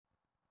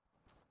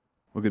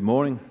Well, good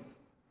morning.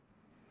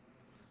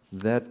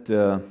 That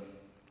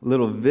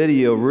little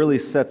video really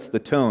sets the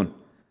tone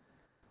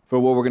for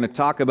what we're going to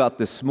talk about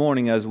this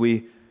morning as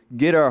we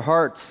get our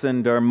hearts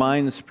and our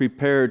minds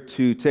prepared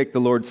to take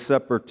the Lord's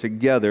Supper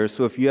together.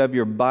 So if you have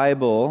your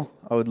Bible,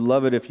 I would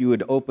love it if you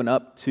would open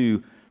up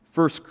to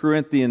 1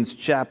 Corinthians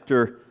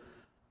chapter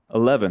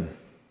 11.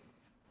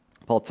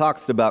 Paul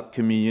talks about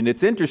communion.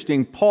 It's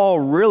interesting, Paul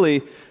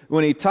really,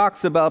 when he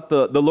talks about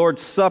the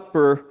Lord's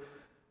Supper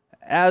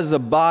as a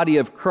body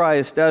of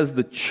Christ, as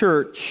the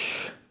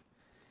church,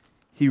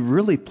 he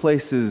really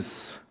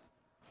places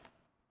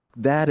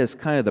that as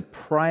kind of the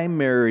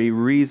primary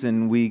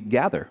reason we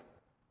gather.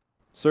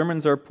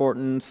 Sermons are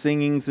important,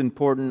 singing's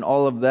important,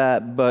 all of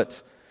that,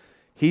 but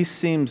he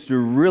seems to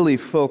really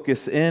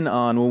focus in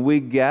on when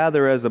we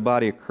gather as a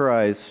body of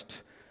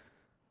Christ,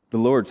 the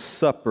Lord's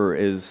Supper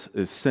is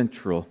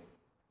central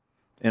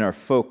in our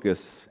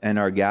focus and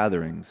our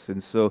gatherings.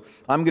 And so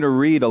I'm going to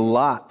read a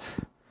lot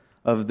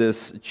of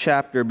this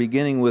chapter,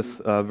 beginning with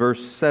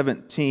verse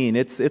 17.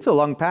 It's a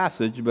long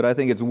passage, but I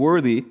think it's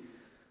worthy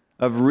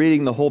of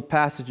reading the whole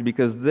passage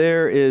because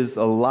there is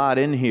a lot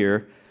in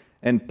here.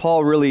 And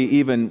Paul really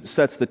even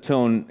sets the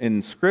tone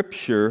in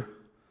Scripture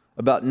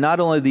about not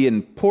only the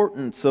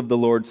importance of the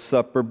Lord's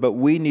Supper, but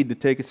we need to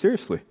take it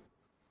seriously.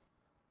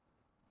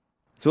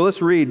 So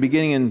let's read,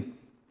 beginning in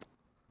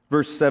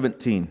verse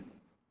 17.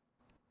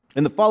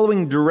 In the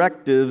following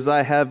directives,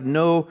 I have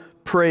no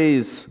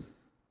praise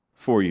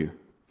for you,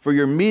 for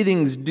your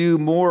meetings do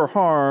more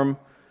harm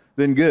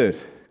than good.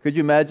 Could you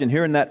imagine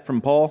hearing that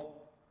from Paul?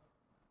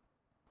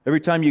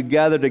 Every time you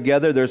gather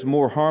together, there's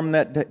more harm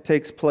that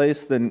takes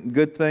place than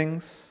good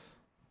things.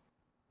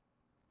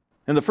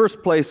 In the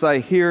first place, I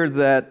hear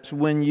that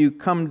when you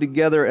come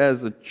together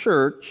as a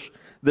church,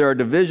 there are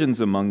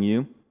divisions among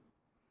you.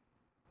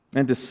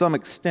 And to some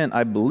extent,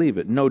 I believe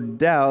it. No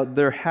doubt,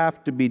 there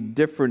have to be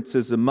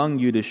differences among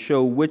you to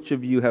show which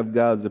of you have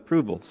God's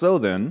approval. So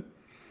then,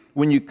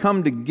 when you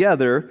come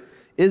together,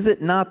 is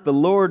it not the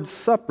Lord's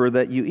Supper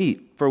that you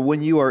eat? For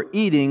when you are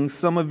eating,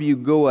 some of you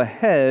go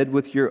ahead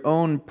with your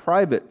own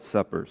private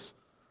suppers.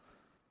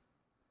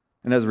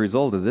 And as a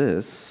result of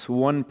this,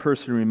 one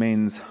person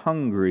remains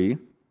hungry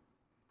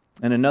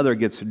and another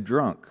gets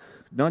drunk.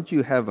 Don't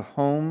you have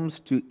homes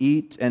to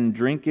eat and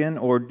drink in,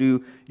 or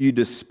do you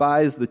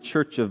despise the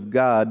church of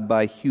God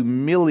by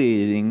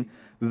humiliating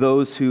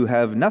those who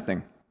have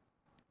nothing?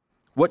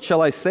 What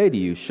shall I say to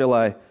you? Shall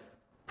I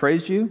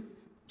praise you?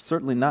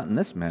 Certainly not in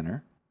this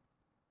manner.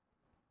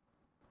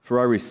 For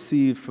I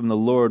received from the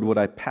Lord what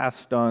I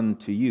passed on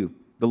to you.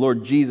 The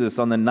Lord Jesus,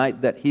 on the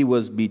night that he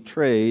was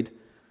betrayed,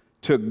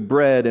 took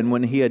bread, and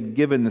when he had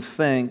given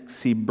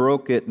thanks, he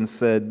broke it and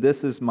said,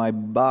 "This is my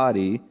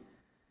body,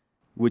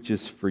 which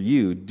is for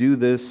you. Do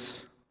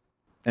this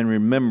in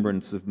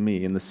remembrance of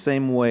me." In the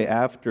same way,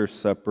 after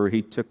supper,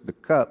 he took the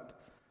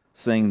cup,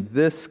 saying,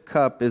 "This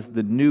cup is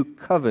the new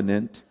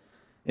covenant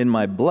in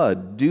my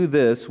blood. Do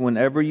this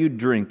whenever you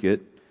drink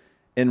it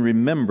in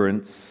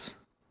remembrance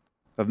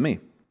of me.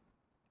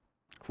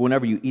 For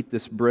whenever you eat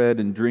this bread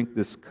and drink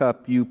this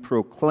cup, you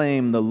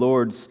proclaim the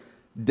Lord's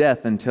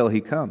death until he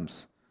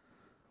comes.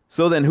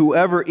 So then,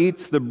 whoever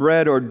eats the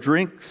bread or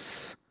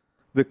drinks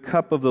the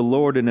cup of the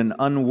Lord in an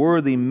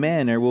unworthy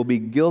manner will be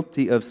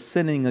guilty of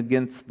sinning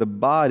against the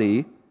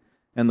body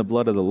and the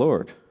blood of the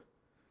Lord.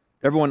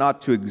 Everyone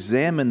ought to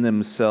examine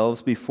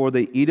themselves before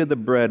they eat of the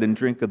bread and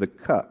drink of the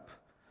cup.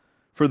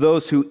 For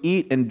those who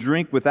eat and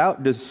drink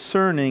without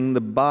discerning the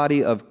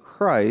body of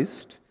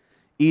Christ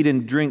eat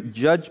and drink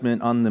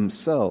judgment on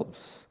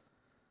themselves.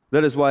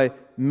 That is why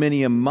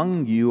many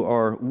among you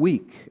are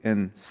weak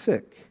and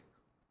sick,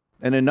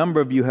 and a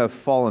number of you have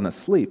fallen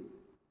asleep.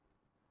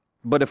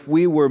 But if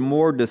we were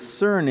more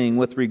discerning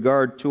with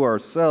regard to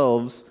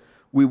ourselves,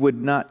 we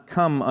would not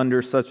come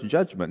under such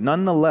judgment.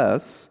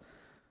 Nonetheless,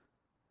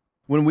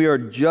 when we are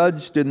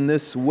judged in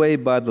this way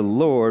by the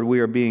Lord,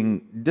 we are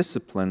being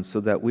disciplined so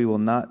we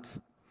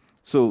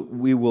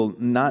will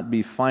not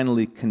be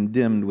finally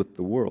condemned with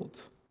the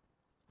world.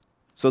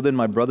 So then,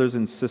 my brothers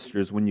and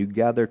sisters, when you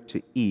gather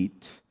to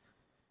eat,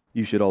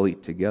 you should all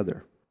eat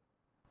together.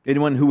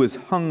 Anyone who is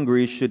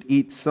hungry should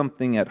eat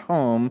something at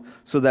home,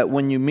 so that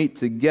when you meet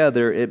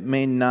together, it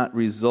may not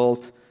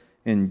result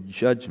in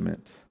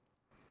judgment.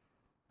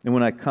 And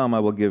when I come, I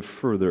will give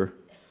further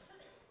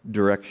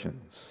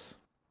directions.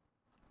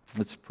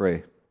 Let's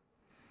pray.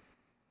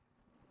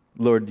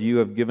 Lord, you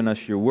have given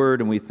us your word,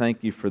 and we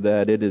thank you for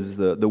that. It is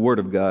the word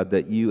of God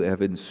that you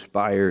have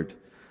inspired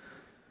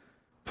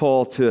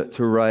Paul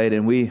to write,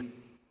 and we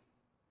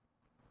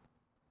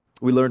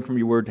learn from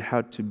your word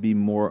how to be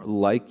more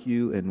like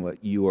you and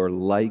what you are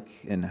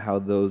like, and how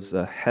those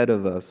ahead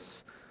of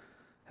us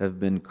have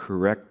been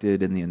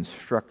corrected in the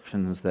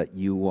instructions that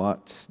you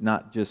want,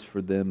 not just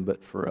for them,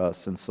 but for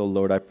us. And so,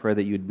 Lord, I pray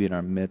that you'd be in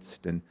our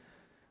midst, and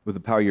with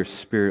the power of your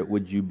Spirit,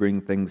 would you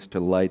bring things to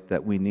light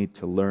that we need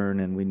to learn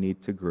and we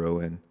need to grow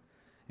in.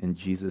 In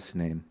Jesus'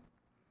 name,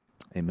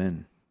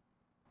 amen.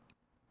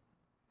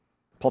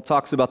 Paul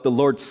talks about the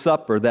Lord's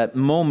Supper, that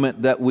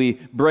moment that we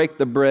break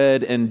the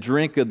bread and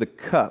drink of the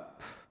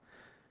cup.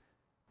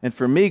 And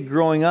for me,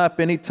 growing up,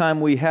 anytime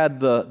we had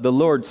the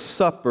Lord's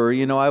Supper,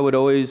 I would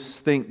always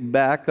think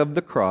back of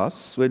the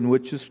cross,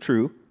 which is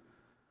true.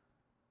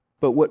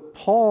 But what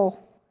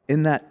Paul,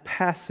 in that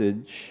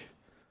passage,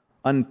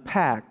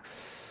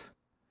 unpacks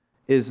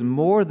is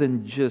more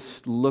than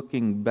just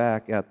looking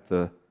back at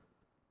the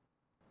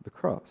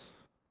cross.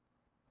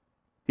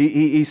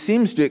 He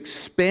seems to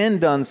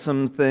expand on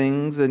some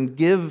things and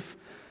give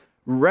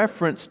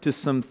reference to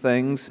some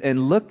things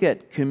and look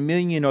at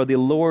communion or the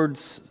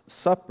Lord's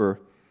Supper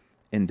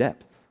in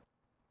depth.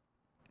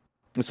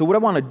 And so what I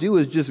want to do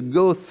is just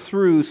go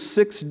through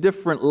 6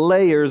 different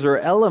layers or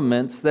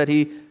elements that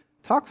he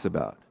talks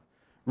about.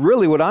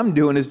 Really what I'm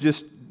doing is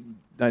just,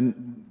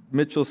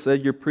 Mitchell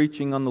said you're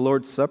preaching on the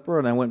Lord's Supper,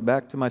 and I went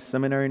back to my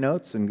seminary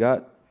notes and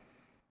got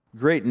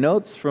great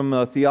notes from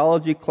a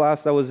theology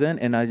class I was in,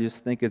 and I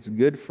just think it's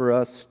good for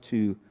us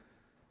to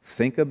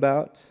think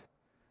about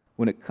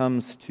when it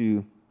comes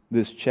to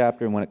this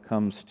chapter and when it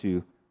comes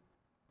to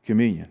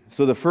communion.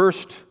 So the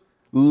first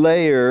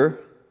layer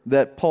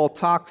that Paul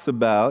talks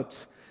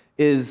about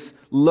is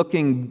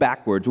looking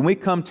backwards. When we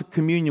come to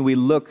communion, we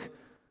look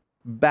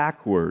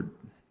backward.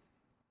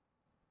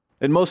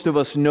 And most of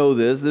us know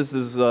this. This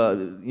is,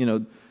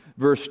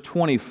 verse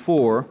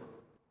 24,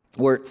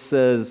 where it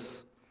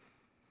says,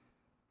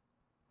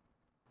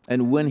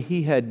 "And when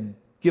he had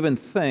given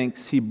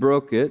thanks, he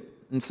broke it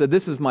and said,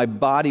 'This is my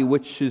body,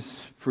 which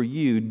is for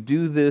you.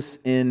 Do this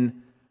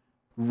in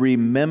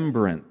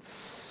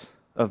remembrance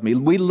of me.'"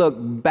 We look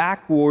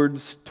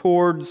backwards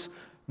towards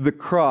the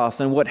cross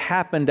and what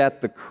happened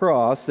at the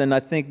cross. And I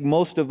think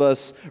most of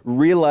us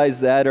realize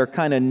that or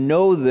kind of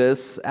know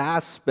this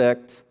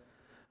aspect.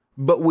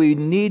 But we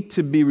need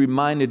to be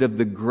reminded of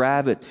the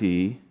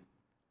gravity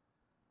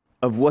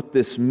of what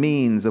this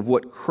means, of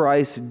what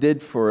Christ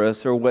did for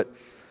us, or what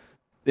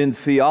in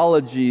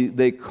theology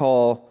they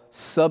call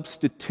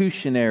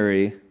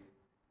substitutionary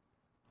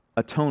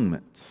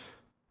atonement.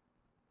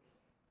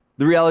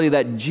 The reality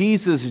that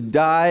Jesus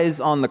dies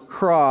on the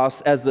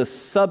cross as a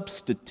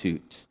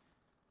substitute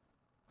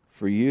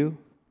for you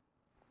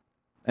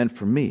and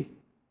for me.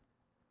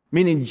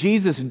 Meaning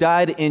Jesus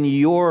died in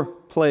your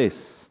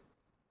place.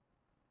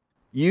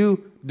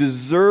 You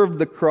deserve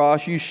the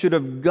cross. You should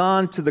have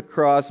gone to the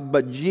cross,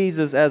 but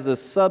Jesus as a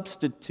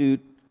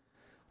substitute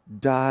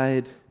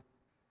died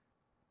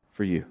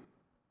for you.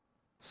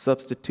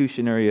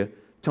 Substitutionary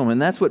atonement.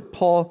 And that's what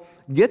Paul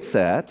gets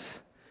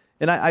at.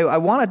 And I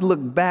wanted to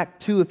look back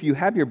too, if you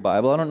have your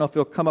Bible. I don't know if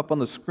it'll come up on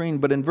the screen,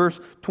 but in verse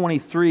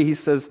 23 he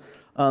says,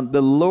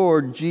 the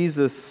Lord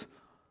Jesus,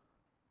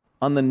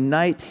 on the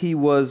night he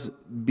was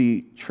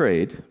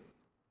betrayed.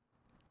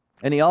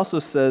 And he also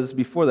says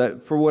before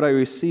that, "For what I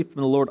received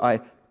from the Lord,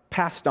 I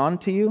passed on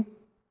to you,"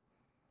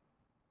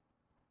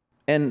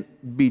 and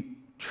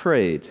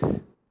betrayed.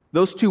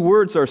 Those two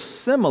words are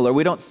similar.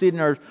 We don't see it in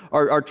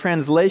our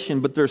translation,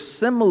 but they're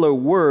similar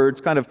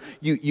words. Kind of,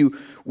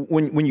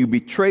 when you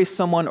betray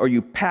someone or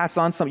you pass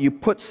on something, you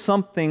put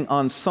something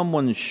on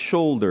someone's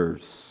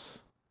shoulders.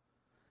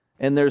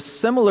 And there's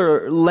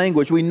similar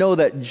language. We know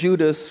that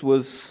Judas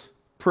was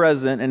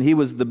present and he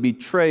was the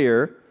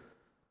betrayer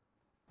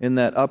in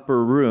that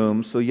upper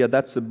room. So yeah,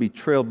 that's a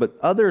betrayal. But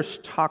others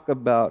talk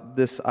about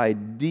this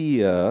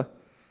idea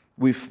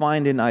we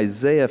find in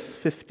Isaiah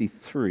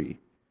 53,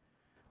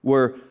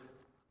 where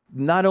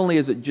not only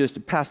is it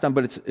just passed on,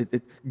 but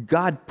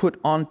God put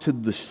onto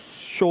the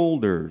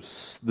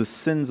shoulders the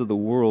sins of the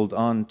world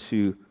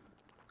onto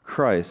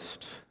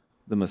Christ,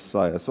 the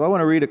Messiah. So I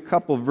want to read a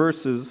couple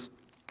verses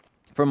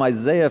from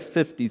Isaiah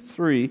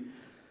 53.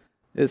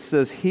 It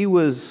says, "He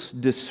was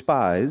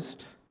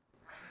despised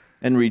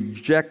and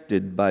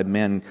rejected by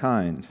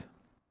mankind,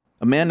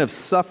 a man of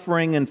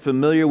suffering and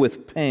familiar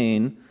with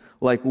pain,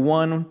 like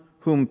one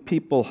whom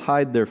people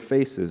hide their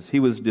faces. He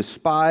was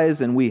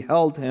despised, and we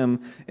held him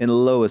in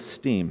low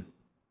esteem.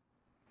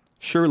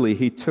 Surely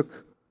he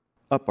took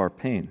up our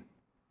pain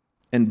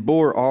and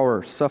bore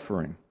our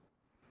suffering.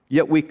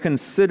 Yet we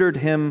considered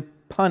him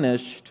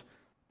punished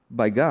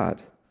by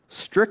God,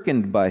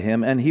 stricken by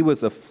him, and he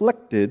was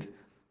afflicted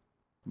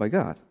by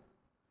God.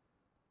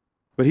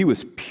 But he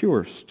was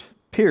pierced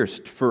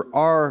for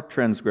our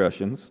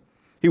transgressions.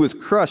 He was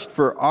crushed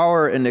for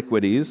our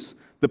iniquities.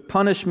 The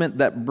punishment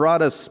that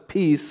brought us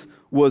peace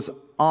was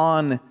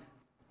on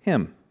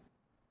him,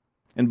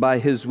 and by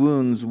his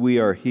wounds we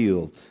are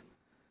healed.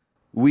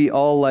 We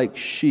all like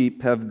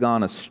sheep have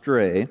gone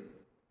astray.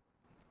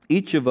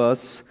 Each of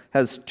us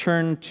has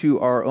turned to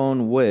our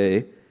own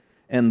way,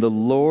 and the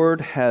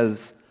Lord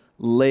has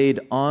laid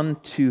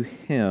onto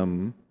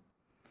him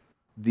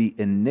the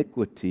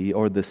iniquity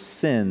or the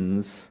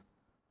sins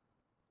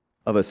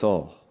of us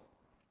all."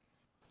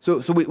 So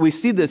we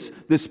see this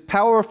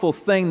powerful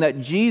thing that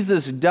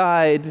Jesus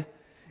died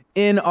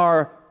in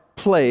our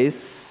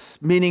place,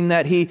 meaning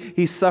that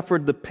he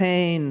suffered the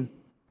pain.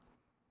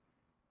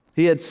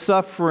 He had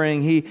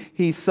suffering.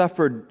 He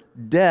suffered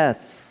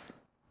death.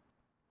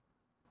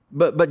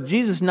 But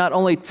Jesus not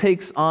only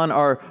takes on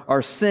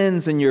our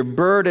sins and your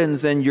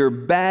burdens and your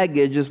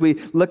baggage, as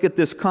we look at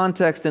this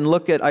context and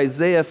look at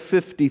Isaiah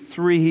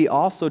 53, he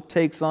also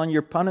takes on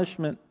your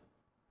punishment.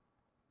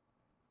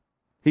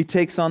 He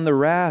takes on the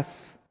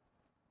wrath.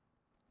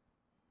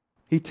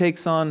 He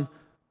takes on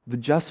the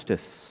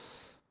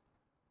justice.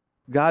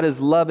 God is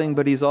loving,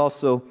 but he's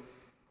also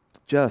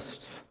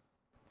just.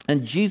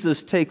 And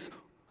Jesus takes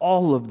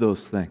all of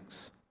those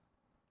things.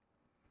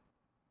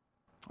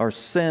 Our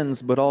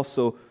sins, but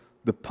also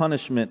the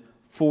punishment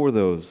for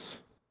those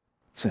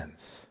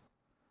sins,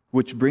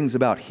 which brings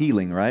about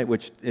healing, right?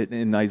 Which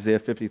in Isaiah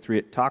 53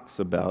 it talks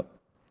about.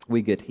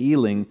 We get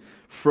healing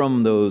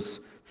from those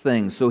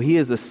things. So he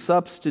is a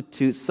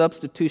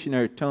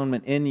substitutionary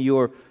atonement in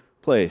your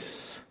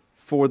place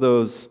for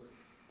those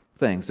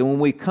things. And when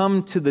we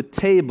come to the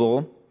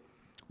table,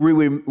 we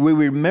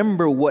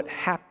remember what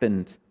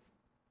happened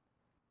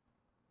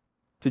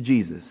to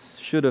Jesus,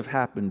 should have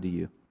happened to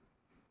you.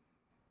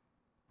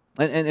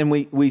 And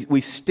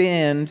we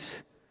stand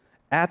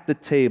at the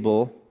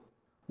table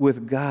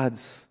with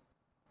God's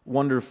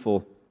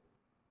wonderful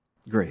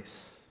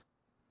grace.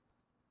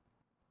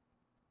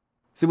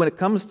 See, when it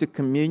comes to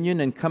communion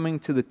and coming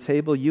to the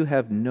table, you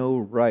have no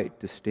right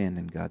to stand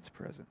in God's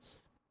presence.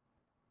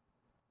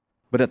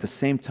 But at the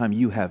same time,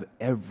 you have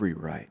every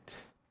right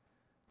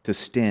to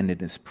stand in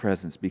His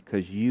presence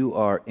because you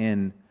are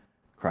in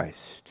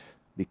Christ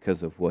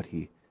because of what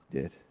He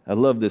did. I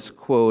love this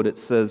quote. It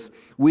says,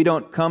 "We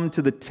don't come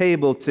to the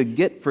table to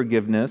get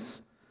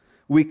forgiveness.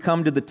 We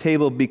come to the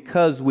table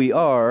because we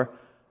are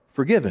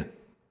forgiven."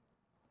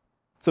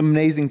 It's an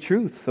amazing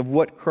truth of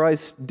what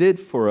Christ did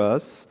for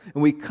us.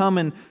 And we come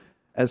in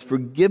as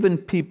forgiven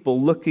people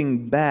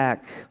looking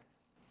back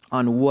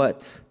on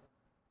what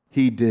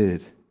He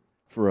did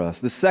for us.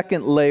 The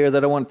second layer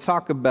that I want to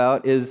talk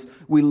about is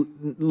we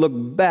look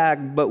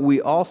back, but we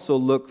also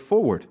look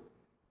forward.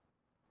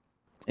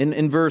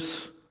 In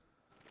verse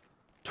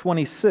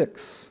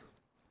 26,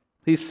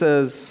 he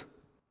says,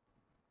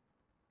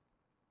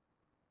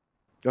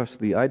 gosh,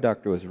 the eye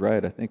doctor was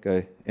right. I think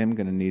I am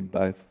going to need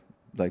the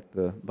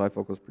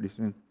bifocals pretty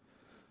soon.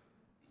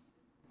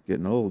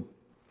 Getting old.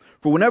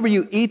 "For whenever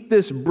you eat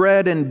this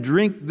bread and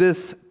drink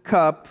this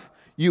cup,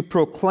 you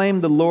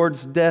proclaim the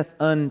Lord's death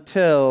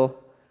until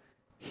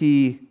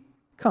He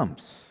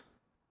comes."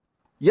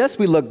 Yes,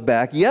 we look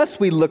back. Yes,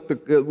 we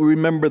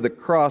remember the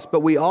cross,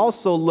 but we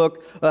also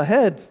look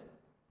ahead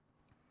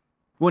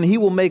when He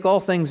will make all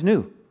things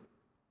new.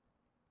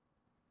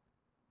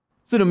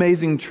 It's an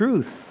amazing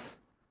truth.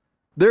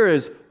 There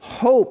is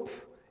hope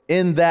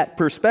in that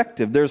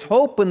perspective. There's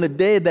hope in the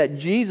day that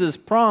Jesus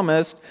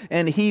promised,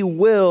 and He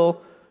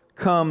will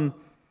come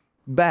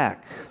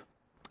back.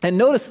 And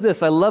notice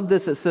this, I love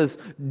this, it says,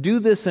 "Do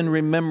this in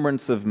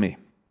remembrance of me."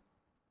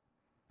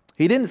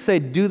 He didn't say,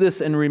 "Do this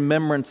in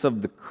remembrance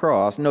of the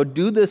cross." No,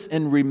 do this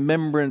in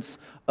remembrance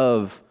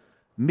of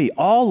me,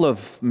 all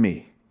of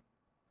me.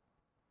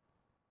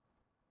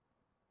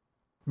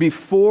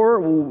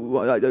 Before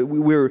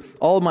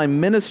all my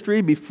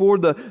ministry, before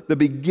the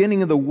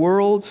beginning of the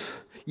world,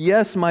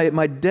 yes,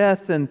 my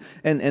death and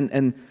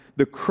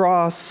the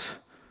cross,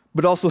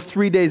 but also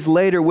 3 days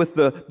later with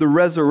the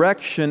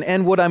resurrection,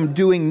 and what I'm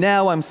doing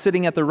now, I'm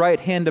sitting at the right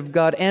hand of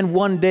God, and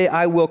one day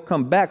I will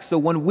come back. So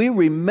when we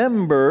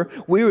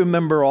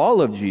remember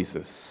all of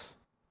Jesus.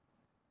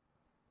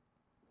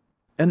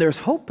 And there's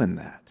hope in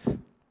that.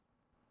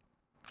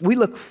 We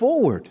look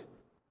forward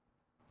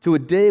to a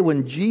day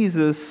when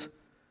Jesus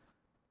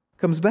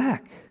comes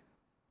back.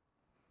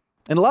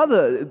 And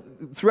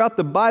throughout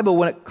the Bible,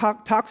 when it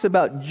talks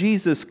about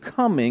Jesus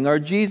coming or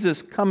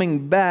Jesus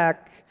coming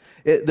back,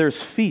 there's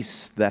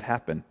feasts that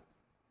happen,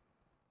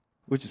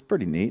 which is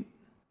pretty neat.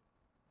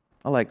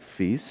 I like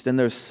feasts, and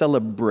there's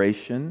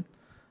celebration.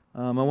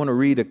 I want to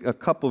read a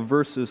couple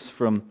verses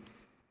from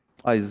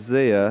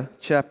Isaiah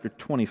chapter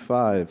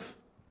 25,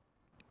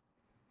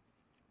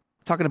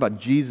 talking about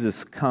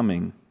Jesus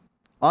coming.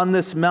 "On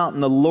this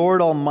mountain, the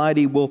Lord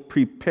Almighty will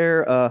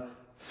prepare a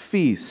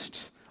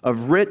feast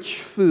of rich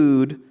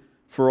food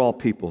for all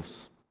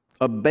peoples,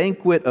 a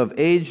banquet of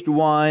aged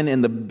wine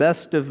and the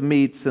best of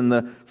meats and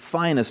the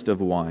finest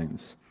of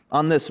wines.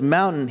 On this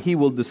mountain He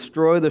will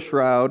destroy the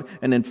shroud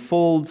and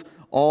enfold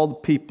all the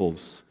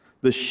peoples,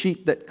 the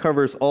sheet that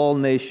covers all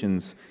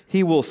nations.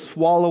 He will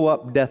swallow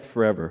up death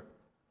forever."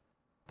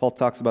 Paul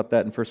talks about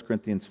that in 1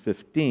 Corinthians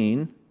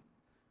 15.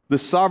 "The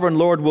sovereign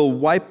Lord will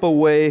wipe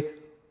away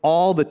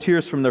all the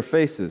tears from their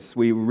faces."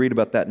 We read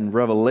about that in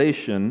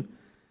Revelation.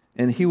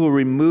 "And He will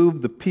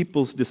remove the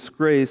people's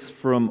disgrace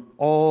from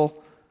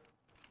all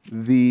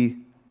the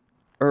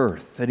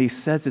earth." And He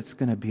says it's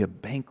going to be a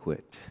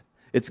banquet.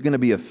 It's going to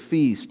be a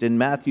feast. In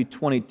Matthew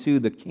 22,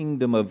 the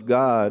kingdom of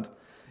God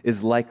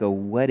is like a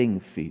wedding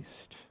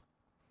feast.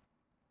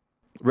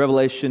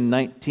 Revelation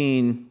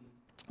 19,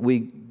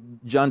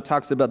 John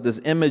talks about this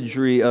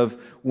imagery of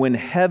when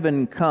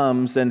heaven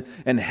comes and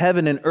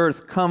heaven and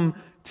earth come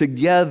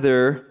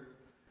together.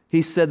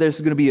 He said there's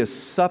going to be a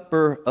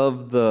supper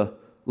of the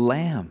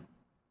Lamb.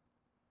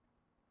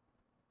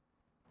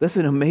 That's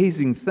an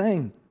amazing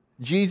thing.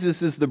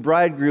 Jesus is the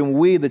bridegroom.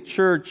 We, the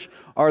church,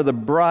 are the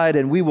bride,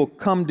 and we will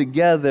come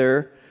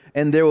together,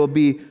 and there will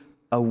be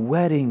a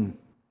wedding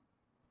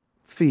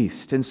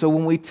feast. And so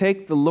when we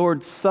take the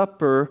Lord's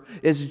Supper,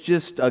 it's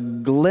just a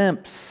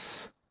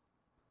glimpse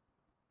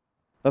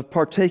of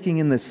partaking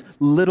in this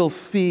little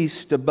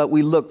feast, but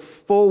we look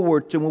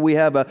forward to when we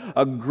have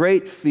a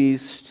great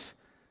feast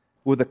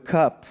with a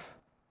cup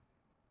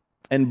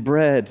and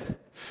bread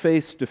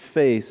face to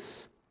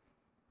face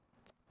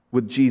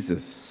with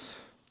Jesus.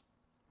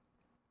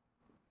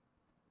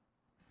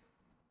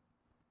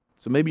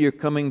 So maybe you're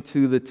coming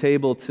to the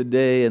table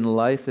today and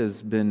life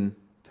has been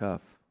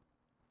tough.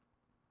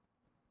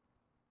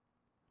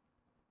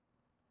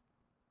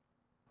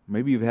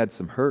 Maybe you've had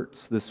some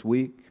hurts this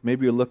week.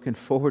 Maybe you're looking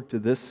forward to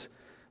this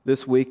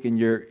week and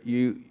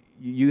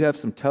you have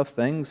some tough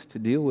things to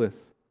deal with.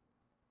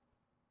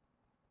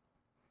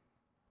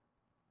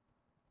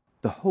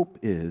 The hope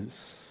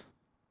is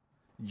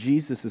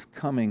Jesus is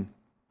coming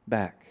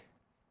back.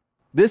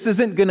 This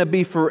isn't going to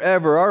be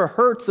forever. Our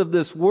hurts of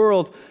this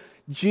world,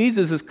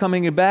 Jesus is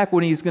coming back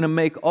when He's going to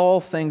make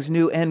all things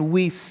new, and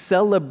we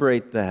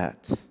celebrate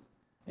that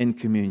in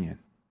communion.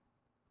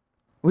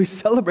 We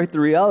celebrate the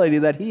reality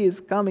that He is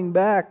coming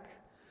back.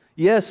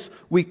 Yes,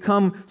 we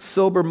come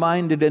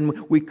sober-minded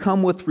and we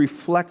come with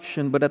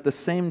reflection, but at the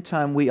same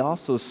time, we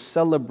also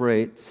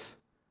celebrate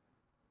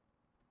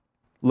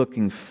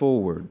looking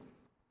forward.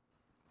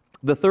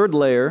 The third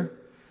layer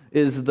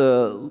is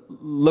the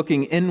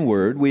looking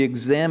inward. We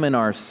examine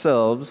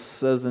ourselves,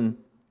 says in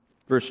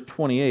verse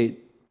 28,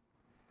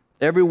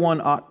 everyone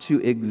ought to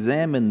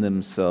examine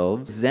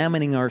themselves.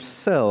 Examining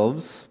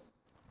ourselves,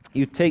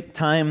 you take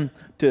time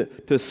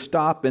to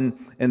stop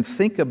and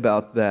think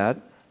about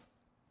that.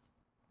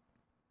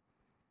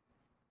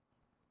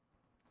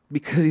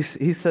 Because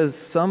he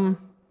says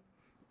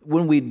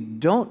when we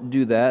don't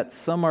do that,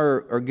 some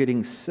are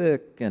getting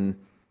sick and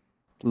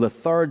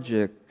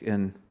lethargic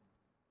and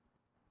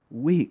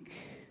weak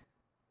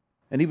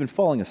and even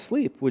falling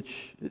asleep,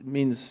 which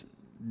means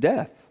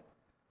death.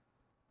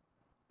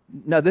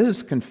 Now, this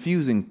is a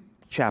confusing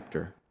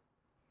chapter.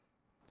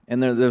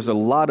 And there's a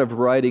lot of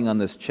writing on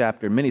this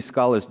chapter. Many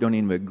scholars don't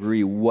even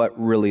agree what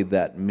really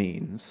that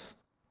means.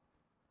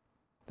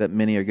 That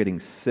many are getting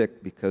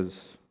sick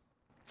because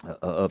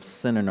of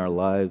sin in our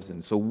lives.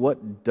 And so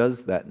what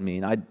does that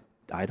mean?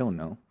 I don't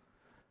know.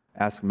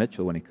 Ask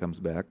Mitchell when he comes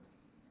back.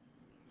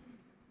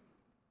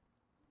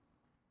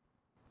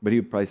 But he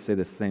would probably say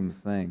the same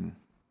thing.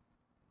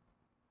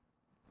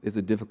 It's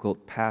a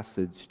difficult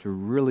passage to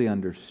really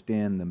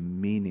understand the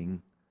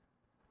meaning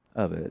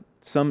of it.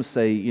 Some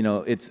say,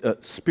 it's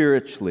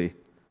spiritually.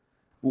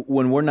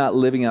 When we're not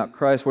living out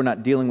Christ, we're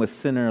not dealing with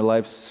sin in our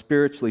lives,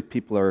 spiritually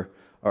people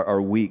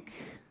are weak.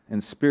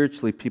 And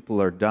spiritually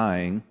people are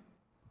dying,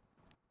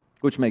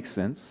 which makes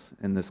sense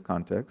in this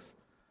context.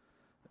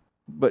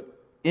 But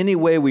any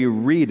way we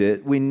read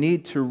it, we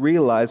need to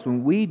realize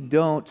when we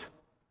don't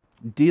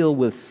deal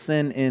with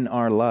sin in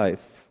our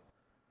life,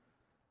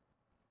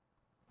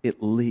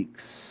 it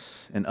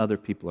leaks and other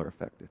people are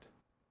affected.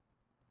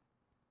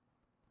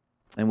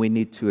 And we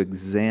need to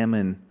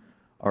examine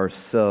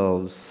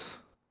ourselves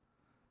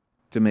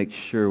to make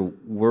sure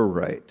we're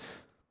right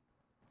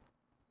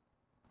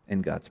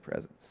in God's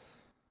presence.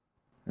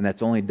 And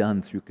that's only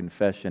done through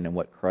confession and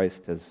what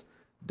Christ has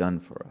done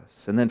for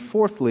us. And then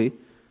fourthly,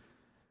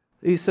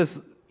 he says,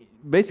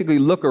 basically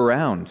look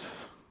around.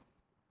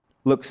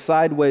 Look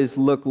sideways,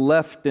 look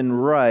left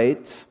and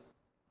right.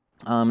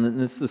 And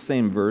this is the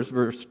same verse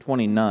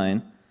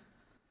 29,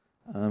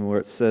 where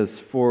it says,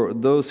 for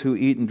those who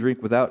eat and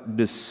drink without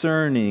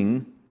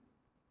discerning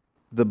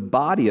the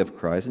body of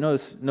Christ.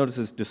 Notice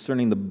it's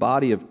discerning the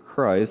body of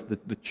Christ,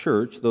 the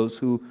church, those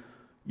who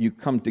you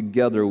come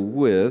together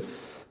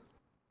with,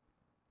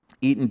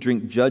 eat and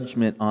drink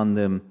judgment on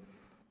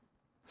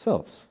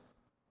themselves.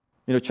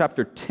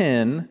 Chapter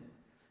 10,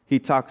 he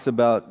talks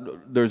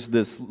about, there's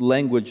this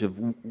language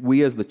of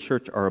we as the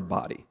church are a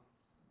body.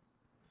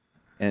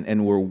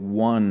 And we're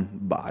one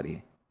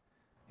body.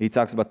 He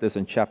talks about this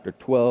in chapter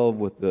 12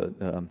 with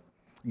the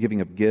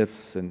giving of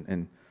gifts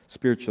and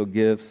spiritual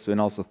gifts,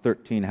 and also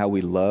 13, how we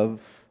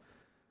love.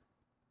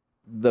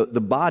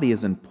 The body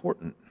is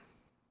important.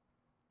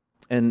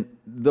 And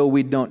though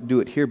we don't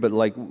do it here, but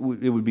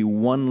it would be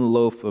one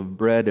loaf of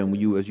bread, and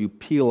as you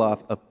peel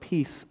off a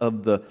piece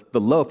of the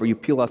loaf, or you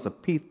peel off a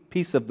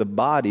piece of the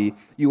body,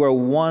 you are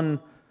one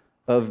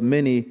of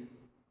many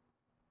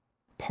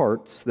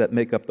parts that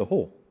make up the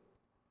whole.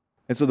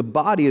 And so the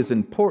body is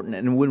important,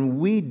 and when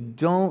we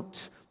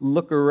don't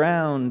look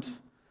around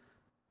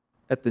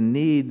at the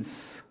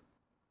needs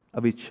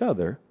of each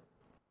other,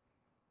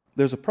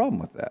 there's a problem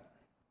with that.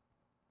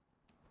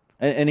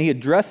 And he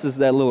addresses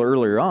that a little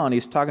earlier on.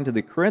 He's talking to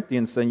the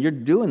Corinthians saying, you're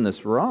doing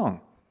this wrong.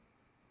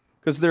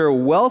 Because there are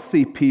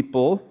wealthy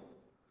people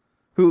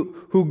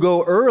who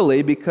go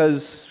early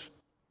because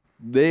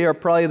they are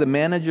probably the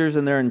managers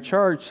and they're in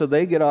charge, so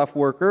they get off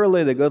work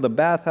early, they go to the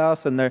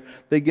bathhouse, and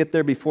they get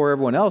there before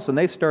everyone else, and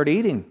they start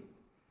eating.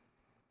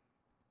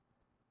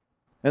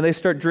 And they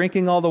start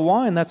drinking all the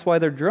wine. That's why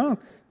they're drunk.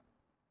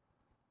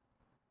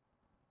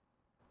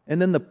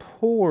 And then the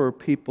poor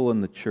people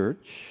in the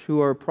church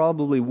who are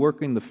probably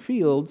working the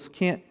fields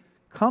can't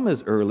come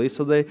as early,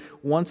 so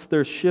once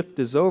their shift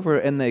is over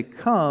and they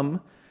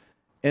come,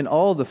 and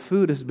all the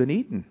food has been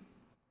eaten.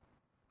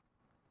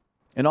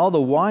 And all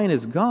the wine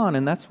is gone,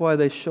 and that's why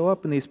they show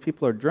up and these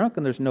people are drunk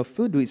and there's no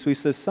food to eat. So he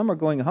says some are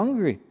going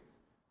hungry.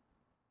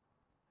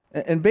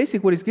 And basically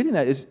what he's getting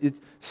at is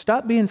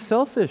stop being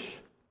selfish.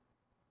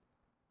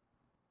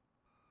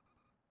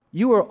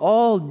 You are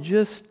all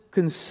just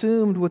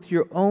consumed with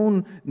your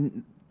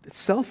own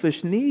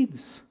selfish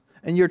needs.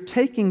 And you're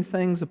taking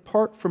things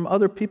apart from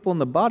other people in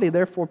the body,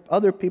 therefore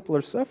other people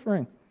are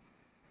suffering.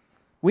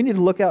 We need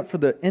to look out for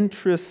the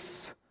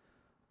interests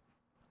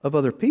of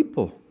other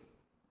people.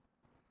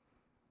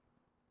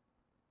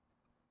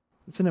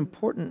 It's an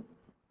important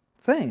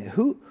thing.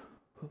 Who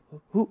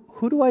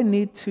do I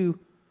need to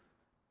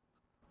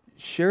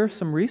share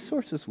some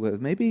resources with?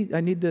 Maybe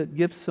I need to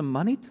give some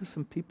money to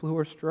some people who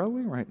are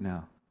struggling right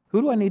now.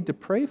 Who do I need to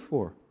pray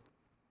for?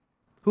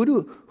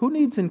 Who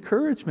needs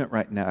encouragement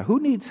right now? Who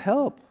needs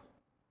help?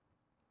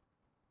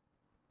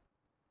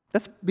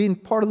 That's being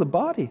part of the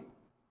body.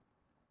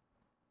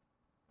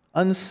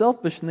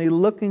 Unselfishly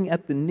looking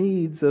at the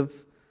needs of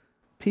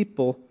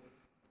people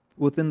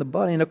within the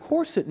body. And of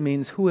course it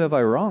means, who have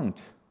I wronged?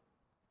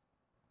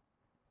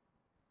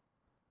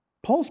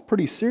 Paul's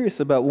pretty serious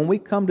about when we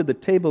come to the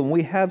table and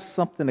we have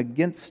something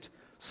against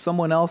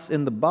someone else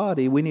in the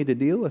body, we need to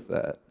deal with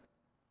that.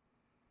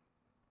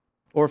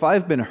 Or if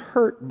I've been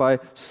hurt by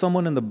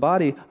someone in the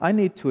body, I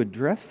need to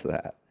address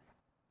that.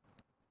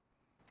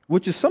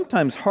 Which is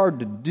sometimes hard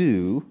to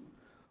do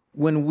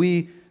when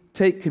we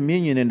take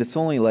communion and it's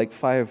only like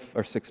 5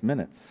 or 6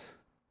 minutes.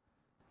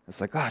 It's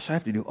like, gosh, I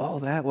have to do all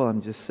that while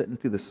I'm just sitting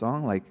through the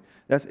song. Like,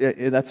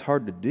 that's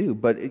hard to do.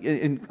 But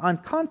on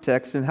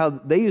context and how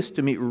they used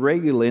to meet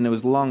regularly, and it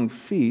was long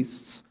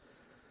feasts.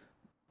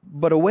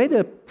 But a way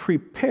to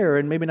prepare,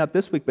 and maybe not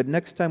this week, but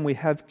next time we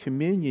have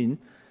communion,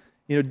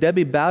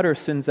 Debbie Bowder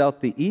sends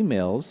out the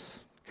emails.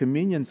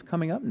 Communion's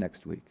coming up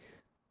next week.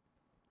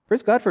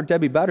 Praise God for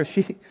Debbie Bowder.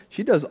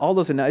 She does all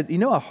those. And you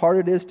know how hard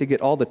it is to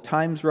get all the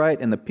times right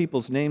and the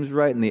people's names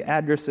right and the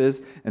addresses,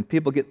 and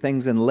people get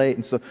things in late.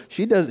 And so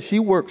she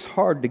works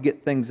hard to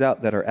get things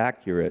out that are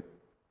accurate.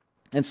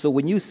 And so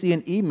when you see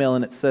an email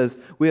and it says,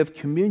 we have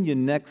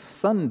communion next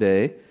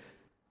Sunday,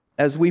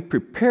 as we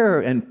prepare,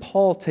 and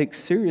Paul takes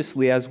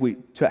seriously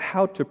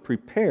how to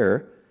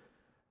prepare,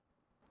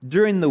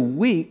 during the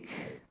week,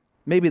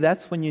 maybe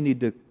that's when you need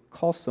to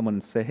call someone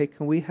and say, hey,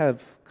 can we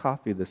have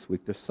coffee this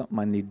week? There's something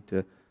I need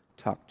to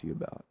talk to you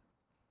about.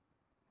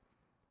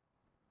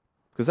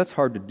 Because that's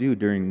hard to do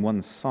during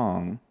one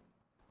song.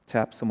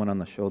 Tap someone on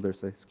the shoulder,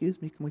 say,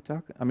 excuse me, can we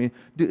talk?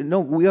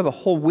 We have a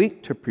whole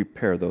week to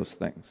prepare those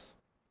things.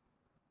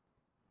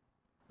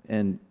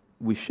 And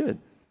we should.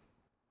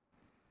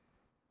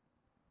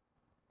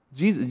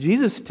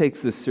 Jesus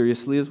takes this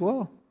seriously as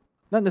well.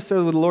 Not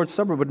necessarily with the Lord's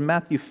Supper, but in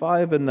Matthew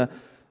 5 and the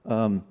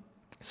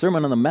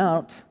Sermon on the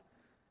Mount,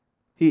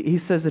 he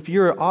says if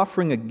you're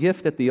offering a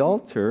gift at the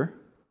altar,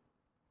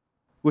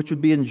 which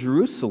would be in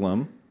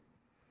Jerusalem,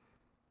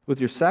 with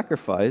your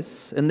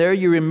sacrifice, and there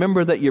you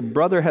remember that your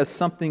brother has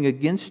something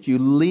against you,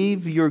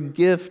 leave your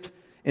gift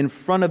in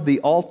front of the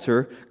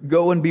altar,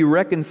 go and be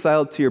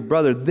reconciled to your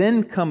brother,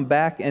 then come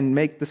back and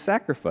make the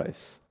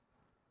sacrifice.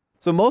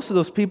 So most of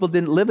those people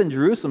didn't live in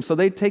Jerusalem, so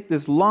they take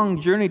this long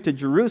journey to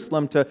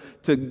Jerusalem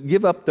to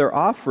give up their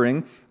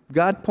offering.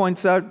 God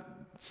points out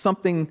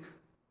something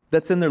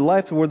that's in their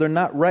life where they're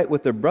not right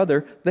with their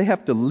brother. They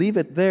have to leave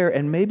it there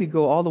and maybe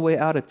go all the way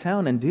out of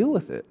town and deal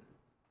with it.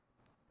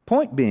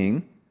 Point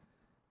being,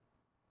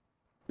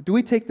 do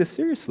we take this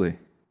seriously?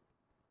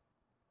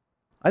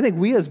 I think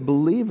we as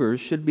believers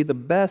should be the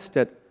best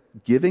at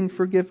giving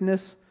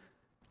forgiveness,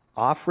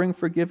 offering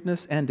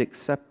forgiveness, and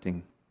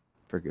accepting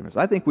forgiveness.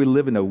 I think we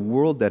live in a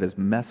world that is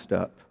messed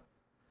up.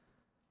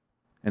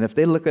 And if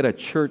they look at a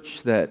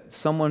church that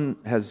someone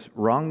has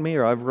wronged me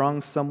or I've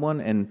wronged someone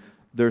and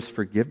there's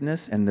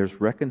forgiveness and there's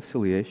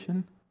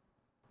reconciliation,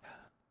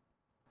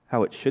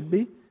 how it should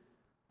be,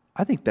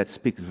 I think that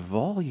speaks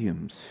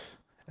volumes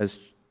as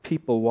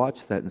people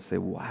watch that and say,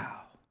 wow,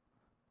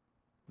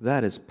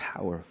 that is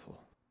powerful.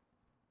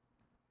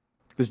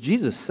 Because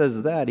Jesus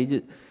says that.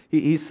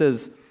 He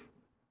says,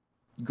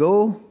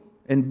 go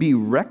and be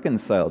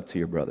reconciled to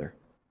your brother.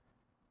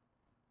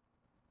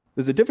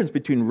 There's a difference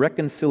between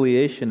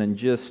reconciliation and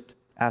just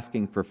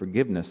asking for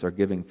forgiveness or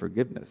giving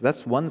forgiveness.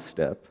 That's one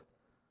step,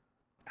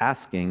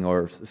 asking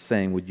or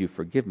saying, would you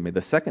forgive me?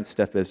 The second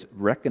step is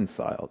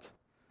reconciled,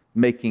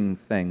 making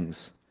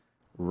things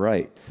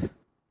right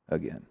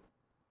again.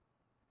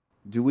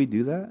 Do we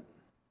do that?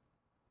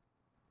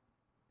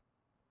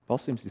 Paul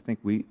seems to think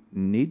we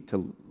need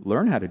to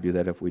learn how to do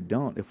that if we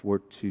don't, if we're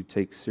to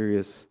take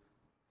serious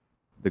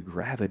the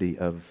gravity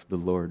of the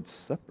Lord's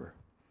Supper.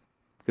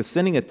 Because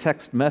sending a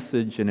text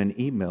message and an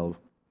email,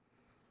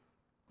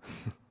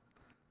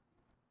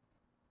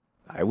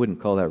 I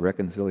wouldn't call that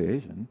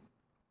reconciliation.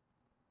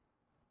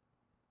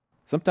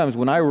 Sometimes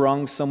when I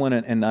wrong someone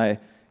and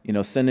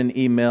send an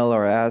email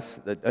or ask,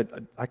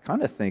 I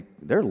kind of think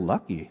they're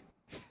lucky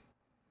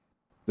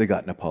they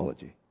got an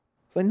apology.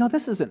 Like, no,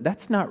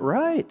 that's not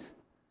right.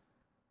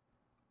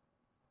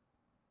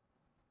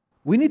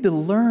 We need to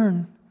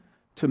learn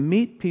to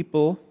meet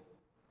people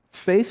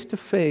face to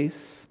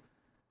face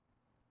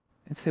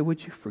and say,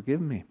 would you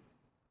forgive me?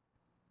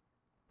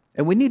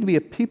 And we need to be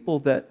a people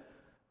that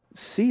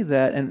see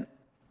that and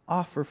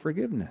offer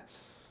forgiveness.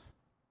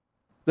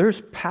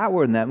 There's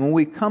power in that. When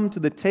we come to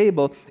the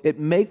table, it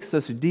makes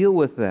us deal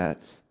with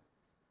that.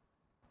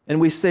 And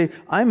we say,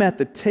 I'm at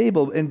the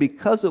table, and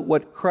because of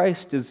what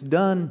Christ has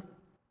done,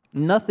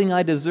 nothing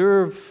I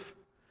deserve,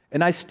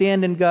 and I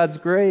stand in God's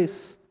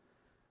grace.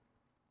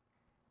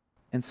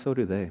 And so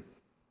do they.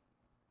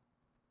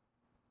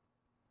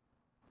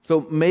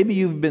 So maybe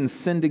you've been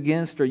sinned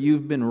against or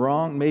you've been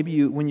wrong.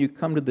 Maybe when you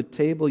come to the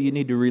table, you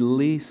need to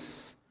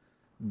release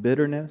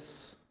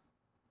bitterness.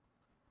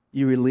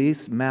 You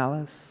release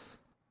malice.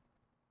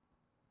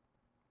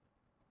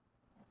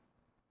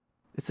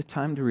 It's a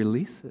time to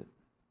release it.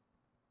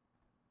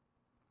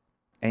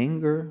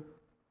 Anger.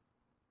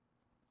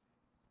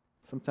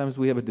 Sometimes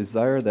we have a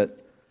desire that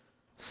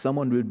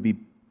someone would be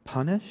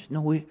punished.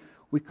 No,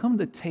 we come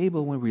to the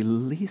table when we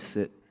release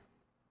it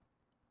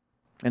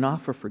and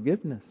offer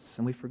forgiveness,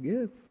 and we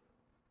forgive.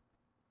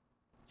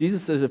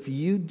 Jesus says, if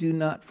you do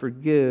not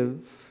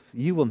forgive,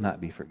 you will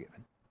not be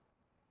forgiven.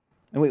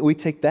 And we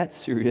take that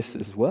serious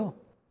as well.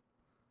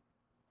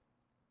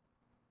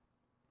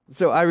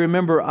 So I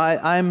remember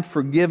I'm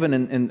forgiven,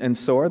 and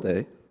so are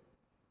they.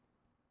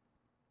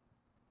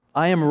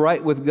 I am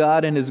right with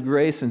God and His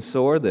grace, and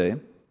so are they.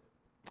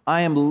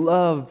 I am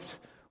loved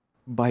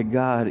by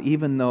God,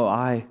 even though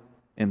I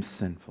am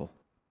sinful,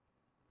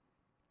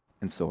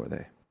 and so are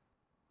they.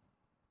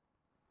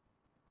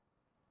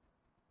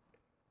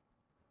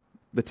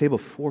 The table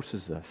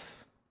forces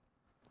us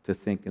to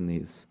think in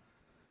these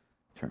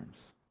terms.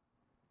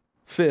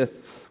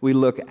 Fifth, we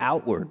look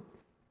outward.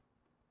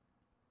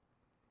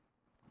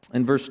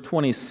 In verse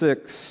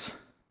 26,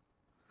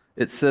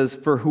 it says,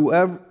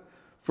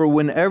 For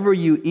whenever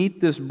you eat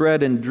this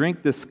bread and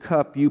drink this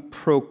cup, you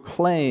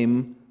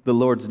proclaim the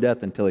Lord's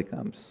death until He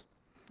comes.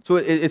 So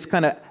it's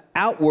kind of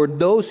outward.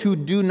 Those who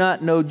do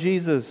not know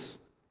Jesus,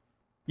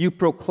 you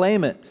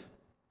proclaim it.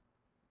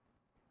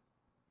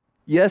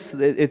 Yes,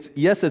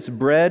 it's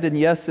bread, and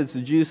yes, it's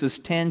juice, it's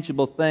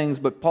tangible things,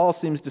 but Paul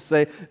seems to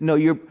say, no,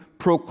 you're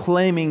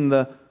proclaiming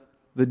the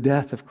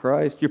death of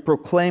Christ. You're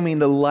proclaiming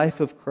the life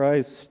of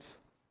Christ.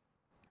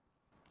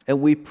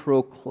 And we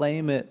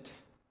proclaim it.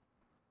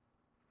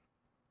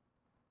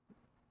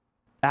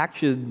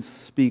 Actions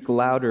speak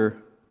louder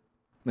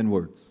than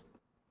words.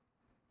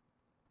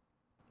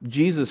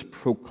 Jesus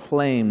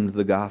proclaimed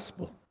the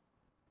gospel.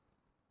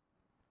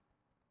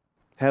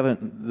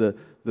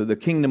 The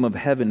kingdom of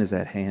heaven is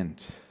at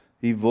hand.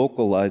 He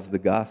vocalized the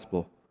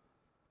gospel.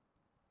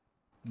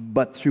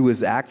 But through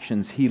His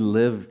actions, He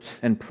lived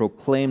and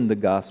proclaimed the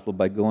gospel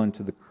by going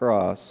to the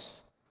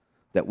cross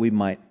that we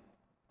might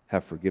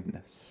have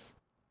forgiveness.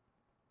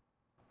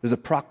 There's a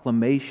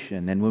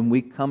proclamation, and when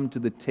we come to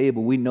the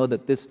table, we know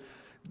that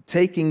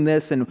taking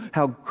this and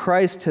how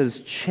Christ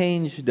has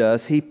changed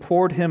us, He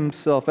poured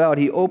Himself out.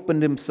 He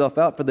opened Himself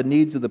out for the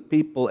needs of the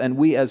people, and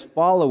we as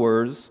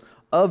followers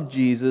of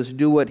Jesus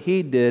do what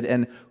He did.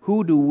 And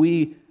who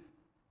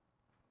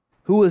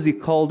has He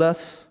called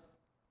us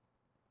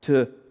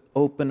to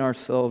open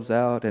ourselves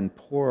out and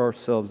pour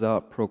ourselves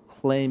out,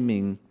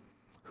 proclaiming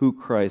who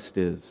Christ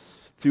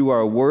is through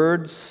our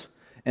words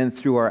and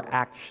through our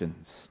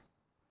actions?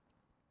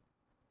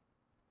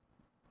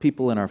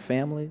 People in our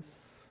families,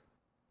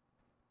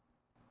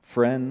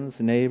 friends,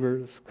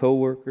 neighbors,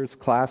 co-workers,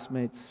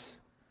 classmates,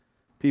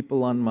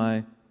 people on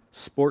my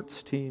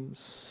sports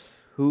teams.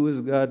 Who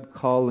is God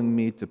calling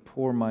me to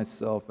pour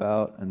myself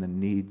out on the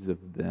needs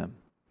of them?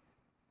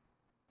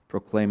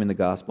 Proclaiming the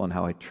gospel and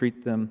how I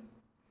treat them,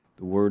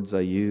 the words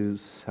I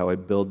use, how I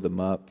build them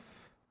up.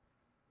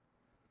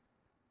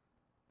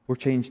 We're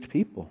changed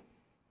people.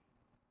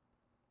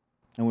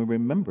 And we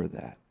remember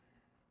that.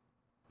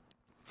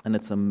 And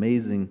it's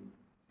amazing,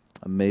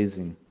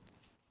 amazing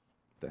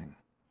thing.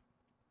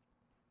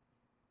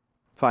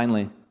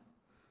 Finally,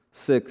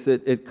 6,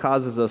 it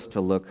causes us to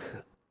look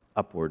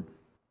upward.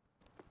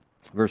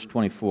 Verse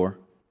 24.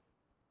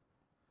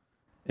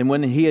 And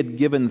when He had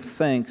given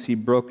thanks, He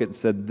broke it and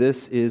said,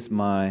 "This is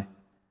my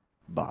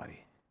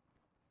body."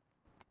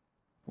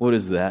 What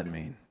does that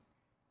mean?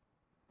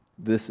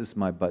 This is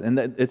my body. And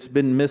it's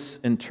been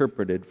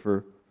misinterpreted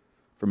for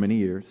many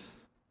years.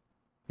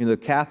 The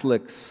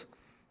Catholics,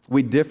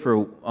 we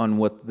differ on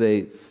what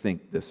they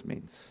think this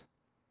means.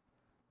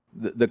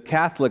 The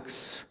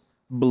Catholics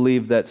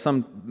believe that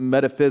some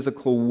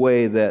metaphysical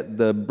way that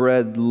the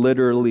bread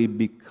literally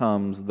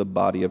becomes the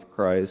body of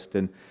Christ,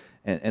 and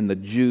the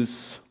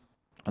juice,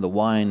 the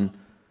wine,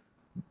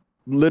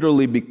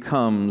 literally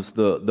becomes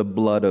the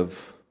blood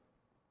of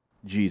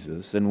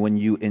Jesus. And when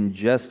you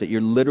ingest it,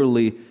 you're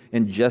literally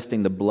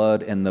ingesting the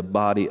blood and the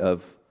body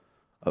of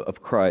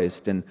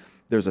Christ. And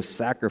there's a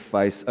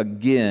sacrifice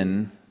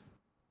again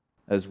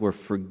as we're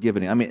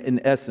forgiven. I mean,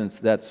 in essence,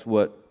 that's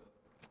what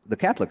the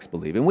Catholics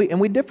believe, and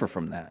we differ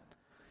from that.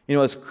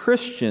 As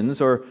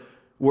Christians, or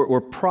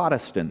we're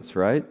Protestants,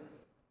 right?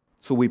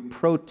 So we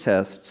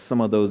protest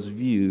some of those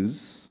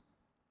views,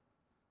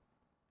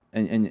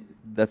 and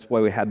that's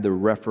why we had the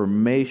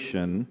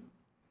Reformation,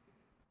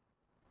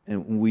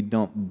 and we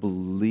don't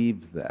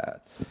believe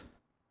that.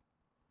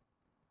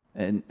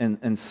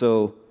 And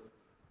so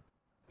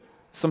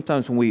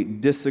sometimes when we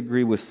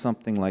disagree with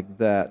something like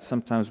that,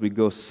 sometimes we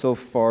go so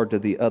far to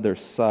the other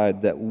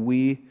side that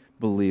we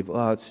believe,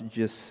 it's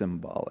just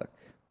symbolic.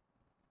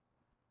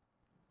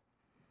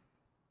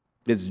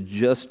 It's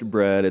just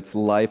bread, it's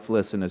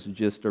lifeless, and it's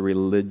just a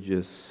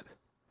religious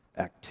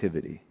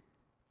activity.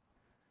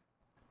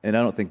 And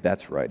I don't think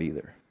that's right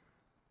either.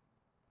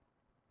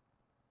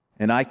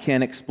 And I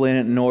can't explain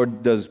it, nor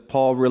does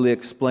Paul really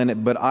explain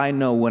it, but I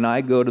know when I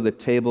go to the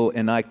table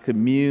and I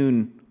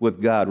commune with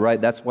God, right?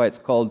 That's why it's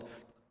called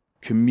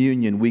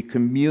communion. We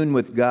commune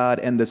with God,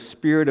 and the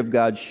Spirit of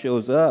God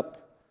shows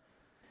up,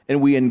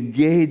 and we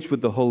engage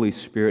with the Holy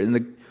Spirit, and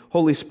the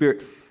Holy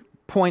Spirit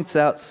points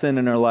out sin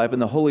in our life,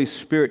 and the Holy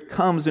Spirit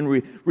comes and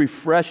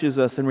refreshes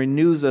us and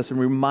renews us and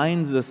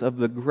reminds us of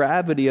the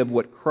gravity of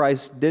what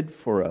Christ did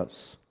for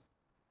us.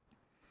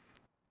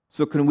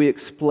 So can we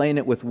explain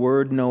it with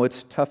word? No,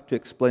 it's tough to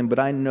explain, but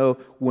I know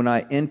when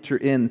I enter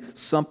in,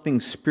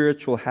 something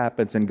spiritual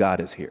happens and God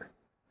is here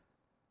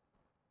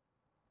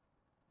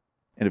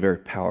in a very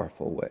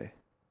powerful way.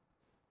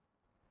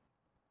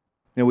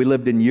 We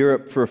lived in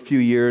Europe for a few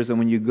years, and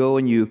when you go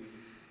and you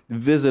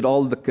visit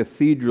all the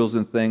cathedrals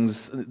and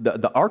things,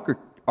 the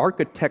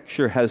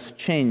architecture has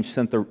changed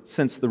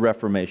since the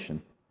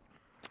Reformation.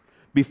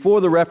 Before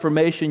the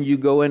Reformation, you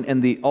go in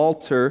and the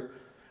altar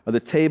or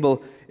the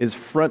table is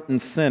front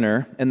and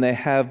center, and they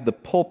have the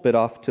pulpit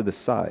off to the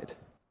side.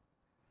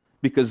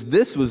 Because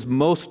this was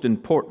most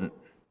important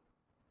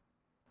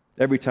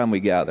every time we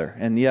gather.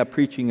 And yeah,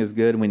 preaching is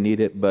good and we need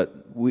it,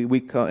 but we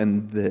come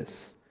in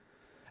this.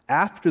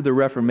 After the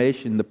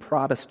Reformation, the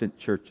Protestant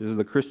churches,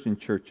 the Christian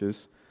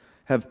churches,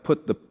 have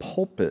put the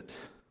pulpit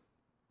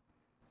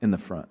in the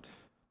front.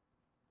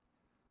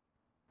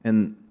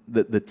 And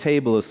the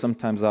table is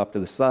sometimes off to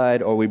the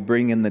side, or we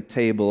bring in the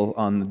table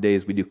on the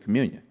days we do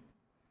communion.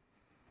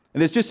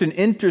 And it's just an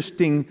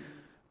interesting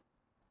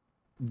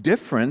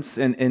difference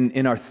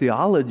in our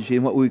theology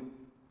and what we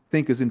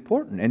think is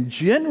important. And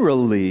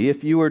generally,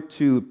 if you were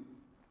to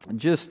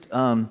just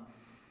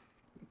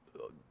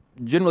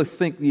generally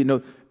think,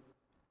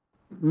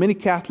 many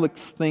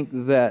Catholics think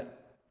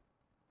that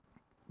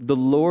the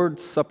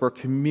Lord's Supper,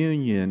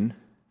 communion,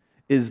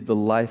 is the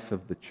life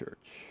of the church.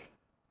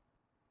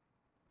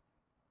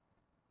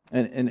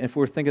 And if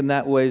we're thinking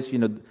that way,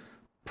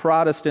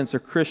 Protestants or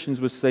Christians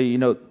would say,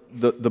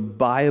 the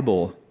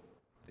Bible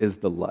is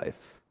the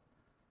life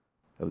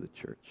of the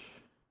church.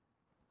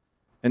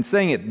 And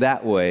saying it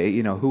that way,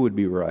 who would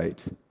be right?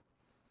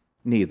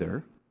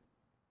 Neither.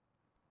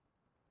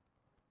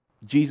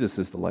 Jesus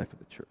is the life of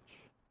the church.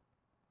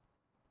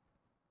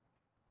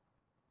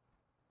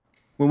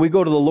 When we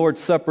go to the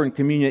Lord's Supper and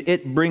communion,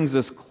 it brings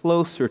us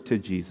closer to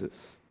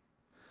Jesus.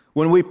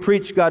 When we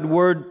preach God's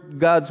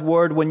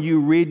word, when you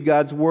read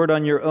God's word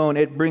on your own,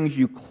 it brings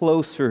you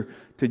closer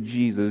to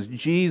Jesus.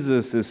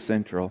 Jesus is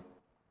central,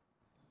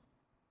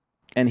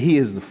 and He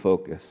is the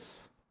focus.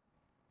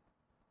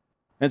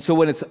 And so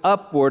when it's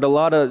upward, a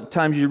lot of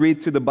times you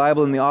read through the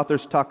Bible and the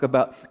authors talk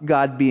about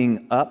God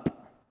being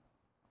up.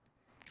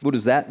 What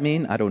does that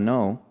mean? I don't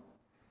know.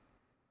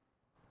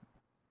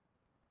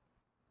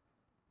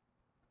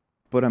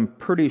 But I'm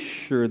pretty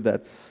sure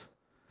that's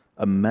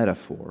a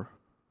metaphor.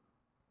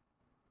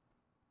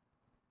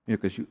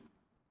 Because if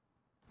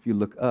you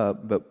look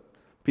up, but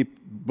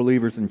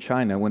believers in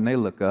China, when they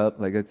look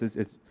up,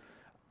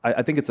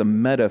 I think it's a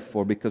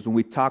metaphor, because when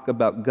we talk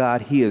about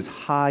God, He is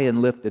high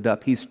and lifted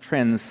up. He's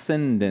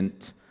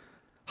transcendent,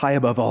 high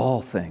above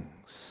all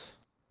things.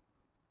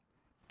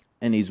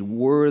 And He's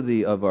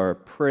worthy of our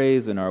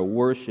praise and our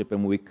worship.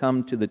 And when we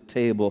come to the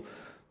table,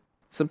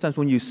 sometimes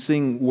when you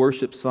sing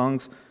worship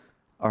songs,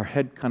 our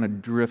head kind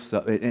of drifts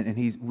up, and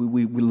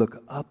we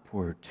look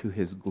upward to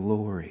His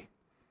glory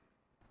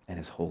and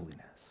His holiness.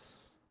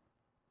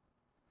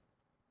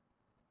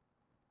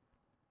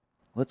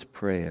 Let's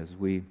pray as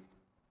we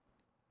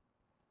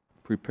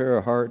prepare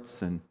our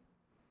hearts and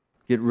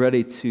get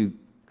ready to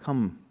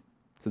come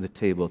to the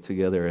table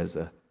together as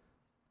a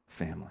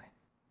family.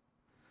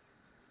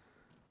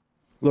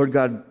 Lord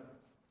God,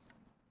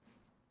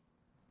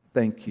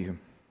 thank You.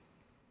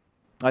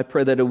 I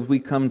pray that as we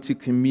come to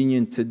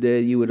communion today,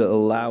 You would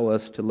allow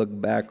us to look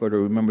back or to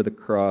remember the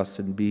cross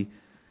and be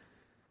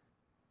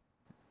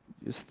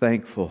just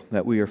thankful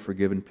that we are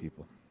forgiven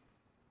people.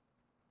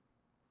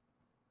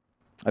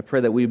 I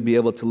pray that we'd be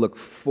able to look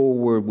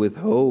forward with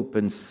hope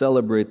and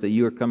celebrate that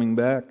You are coming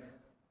back.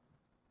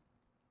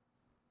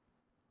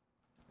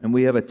 And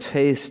we have a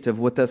taste of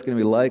what that's going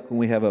to be like when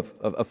we have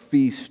a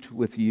feast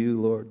with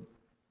You, Lord.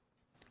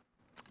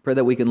 Pray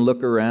that we can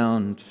look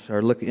around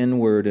or look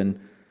inward,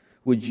 and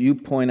would You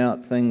point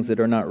out things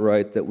that are not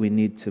right that we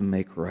need to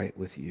make right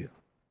with You?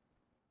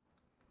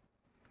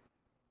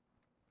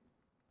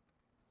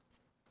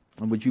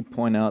 And would you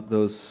point out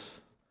those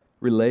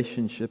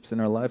relationships in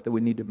our life that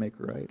we need to make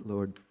right,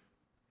 Lord?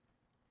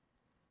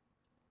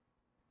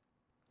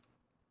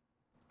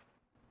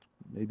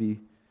 Maybe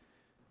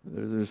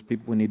there's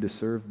people we need to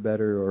serve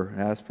better or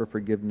ask for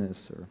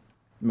forgiveness or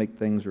make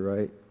things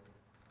right.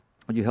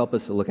 Would you help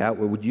us to look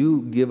outward? Would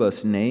you give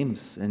us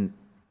names and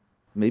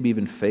maybe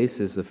even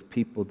faces of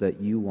people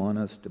that you want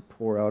us to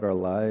pour out our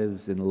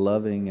lives in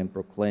loving and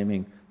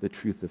proclaiming the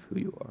truth of who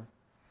you are?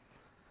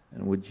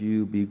 And would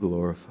you be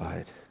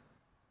glorified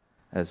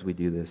as we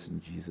do this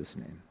in Jesus'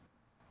 name?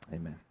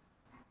 Amen.